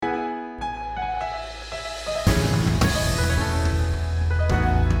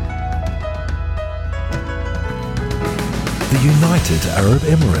United Arab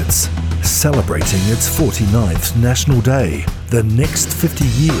Emirates, celebrating its 49th National Day. The next 50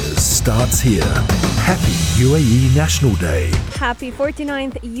 years starts here. Happy UAE National Day. Happy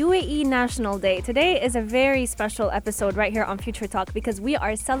 49th UAE National Day. Today is a very special episode right here on Future Talk because we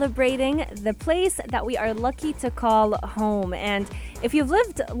are celebrating the place that we are lucky to call home. And if you've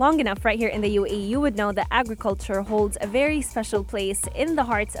lived long enough right here in the UAE, you would know that agriculture holds a very special place in the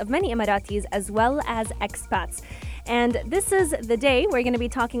hearts of many Emiratis as well as expats. And this is the day we're going to be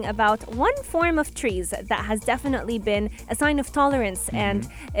talking about one form of trees that has definitely been a sign of tolerance and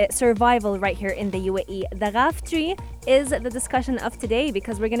survival right here in the UAE. The Ghaf tree is the discussion of today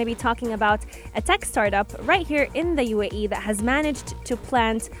because we're going to be talking about a tech startup right here in the UAE that has managed to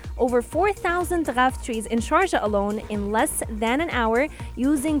plant over 4,000 Ghaf trees in Sharjah alone in less than an hour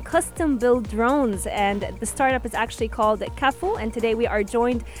using custom-built drones. And the startup is actually called Ghaf, and today we are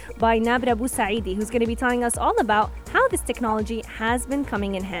joined by Nabra Busaidy, who's going to be telling us all about how this technology has been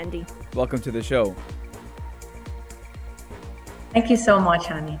coming in handy. Welcome to the show. Thank you so much,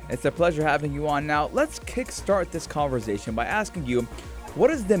 Hani. It's a pleasure having you on. Now, let's kickstart this conversation by asking you, what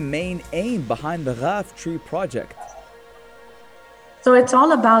is the main aim behind the Ghaf tree project? So it's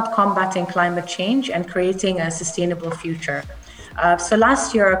all about combating climate change and creating a sustainable future. So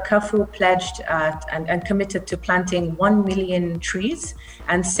last year, Ghaf pledged and committed to planting 1 million trees.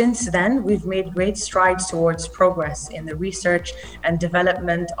 And since then, we've made great strides towards progress in the research and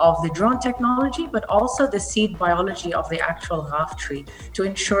development of the drone technology, but also the seed biology of the actual Ghaf tree to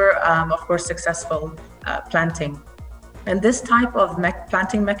ensure, of course, successful planting. And this type of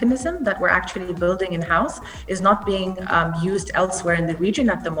planting mechanism that we're actually building in-house is not being used elsewhere in the region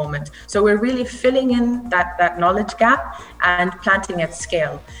at the moment. So we're really filling in that knowledge gap and planting at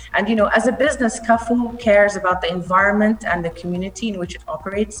scale. And, you know, as a business, Ghaf cares about the environment and the community in which it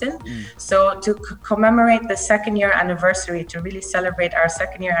operates in. So to commemorate the second year anniversary, to really celebrate our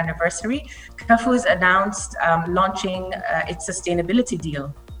second year anniversary, Ghaf has announced launching its sustainability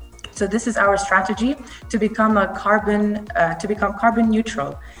deal. So this is our strategy to become carbon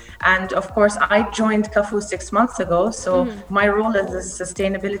neutral. And of course, I joined Ghaf 6 months ago. So my role as a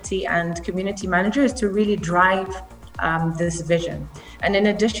sustainability and community manager is to really drive this vision. And in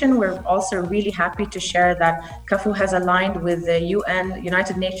addition, we're also really happy to share that Ghaf has aligned with the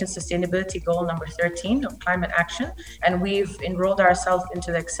United Nations Sustainability Goal number 13 of climate action. And we've enrolled ourselves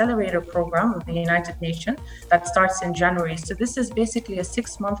into the accelerator program of the United Nations that starts in January. So this is basically a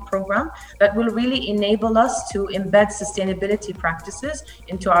 6-month program that will really enable us to embed sustainability practices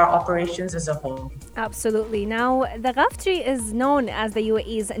into our operations as a whole. Absolutely. Now, the Ghaf tree is known as the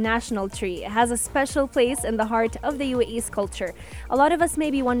UAE's national tree. It has a special place in the heart of the UAE's culture. A lot of us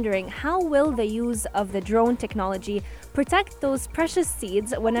may be wondering, how will the use of the drone technology protect those precious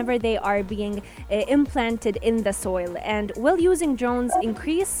seeds whenever they are being implanted in the soil? And will using drones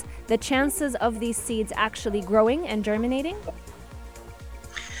increase the chances of these seeds actually growing and germinating?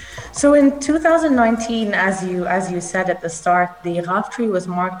 So in 2019, as you said at the start, the Ghaf tree was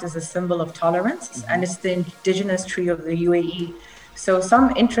marked as a symbol of tolerance, and it's the indigenous tree of the UAE. So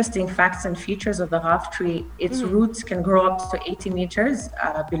some interesting facts and features of the Ghaf tree: its roots can grow up to 80 meters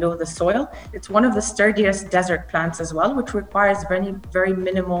below the soil. It's one of the sturdiest desert plants as well, which requires very, very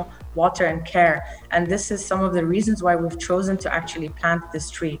minimal water and care. And this is some of the reasons why we've chosen to actually plant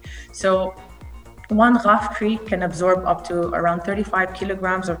this tree. So one Ghaf tree can absorb up to around 35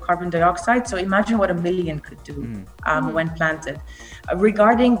 kilograms of carbon dioxide. So imagine what a million could do when planted.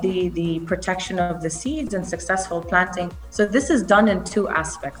 Regarding the protection of the seeds and successful planting, so this is done in 2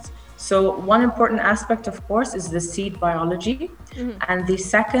 aspects. So one important aspect, of course, is the seed biology. And the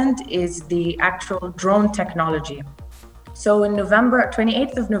second is the actual drone technology. So in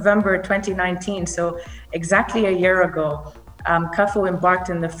 28th of November 2019, so exactly a year ago, Ghaf embarked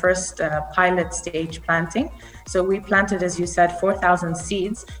in the first pilot stage planting. So we planted, as you said, 4,000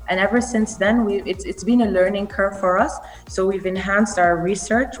 seeds. And ever since then, it's been a learning curve for us. So we've enhanced our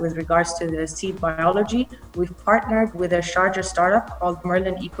research with regards to the seed biology. We've partnered with a Sharjah startup called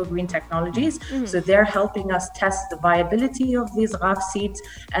Merlin Eco Green Technologies. So they're helping us test the viability of these Ghaf seeds.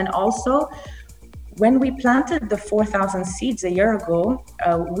 And also, when we planted the 4,000 seeds a year ago,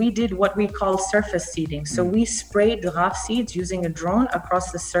 we did what we call surface seeding. So we sprayed the Ghaf seeds using a drone across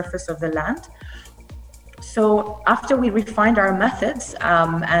the surface of the land. So after we refined our methods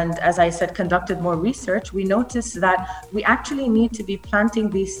and, as I said, conducted more research, we noticed that we actually need to be planting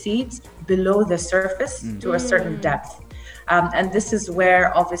these seeds below the surface to a certain depth. And this is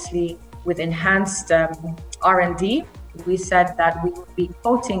where, obviously, with enhanced R&D, we said that we would be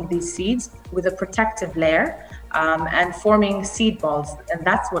coating these seeds with a protective layer and forming seed balls. And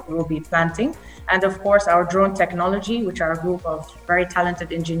that's what we'll be planting. And of course, our drone technology, which are a group of very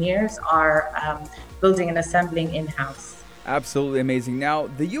talented engineers, are building and assembling in-house. Absolutely amazing. Now,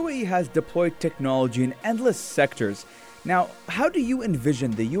 the UAE has deployed technology in endless sectors. Now, how do you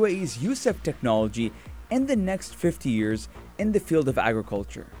envision the UAE's use of technology in the next 50 years in the field of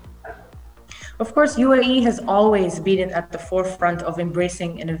agriculture? Of course, UAE has always been at the forefront of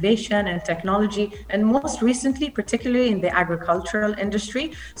embracing innovation and technology, and most recently, particularly in the agricultural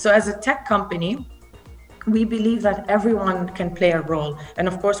industry. So as a tech company, we believe that everyone can play a role. And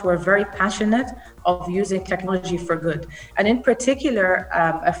of course, we're very passionate of using technology for good. And in particular,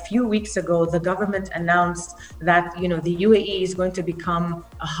 a few weeks ago, the government announced that, the UAE is going to become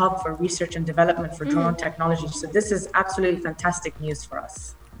a hub for research and development for drone technology. So this is absolutely fantastic news for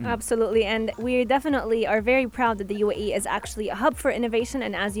us. Absolutely, and we definitely are very proud that the UAE is actually a hub for innovation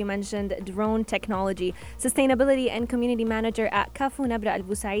and, as you mentioned, drone technology. Sustainability and Community Manager at Nabra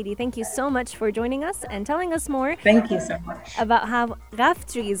Busaidy, thank you so much for joining us and telling us more. Thank you so much. About how Ghaf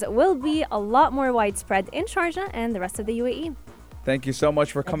trees will be a lot more widespread in Sharjah and the rest of the UAE. Thank you so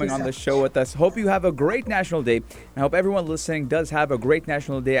much for coming on the show with us. Hope you have a great National Day. And I hope everyone listening does have a great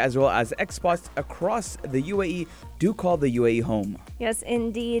National Day, as well as expats across the UAE do call the UAE home. Yes,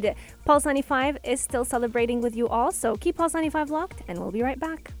 indeed. Pulse 95 is still celebrating with you all, so keep Pulse 95 locked, and we'll be right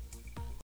back.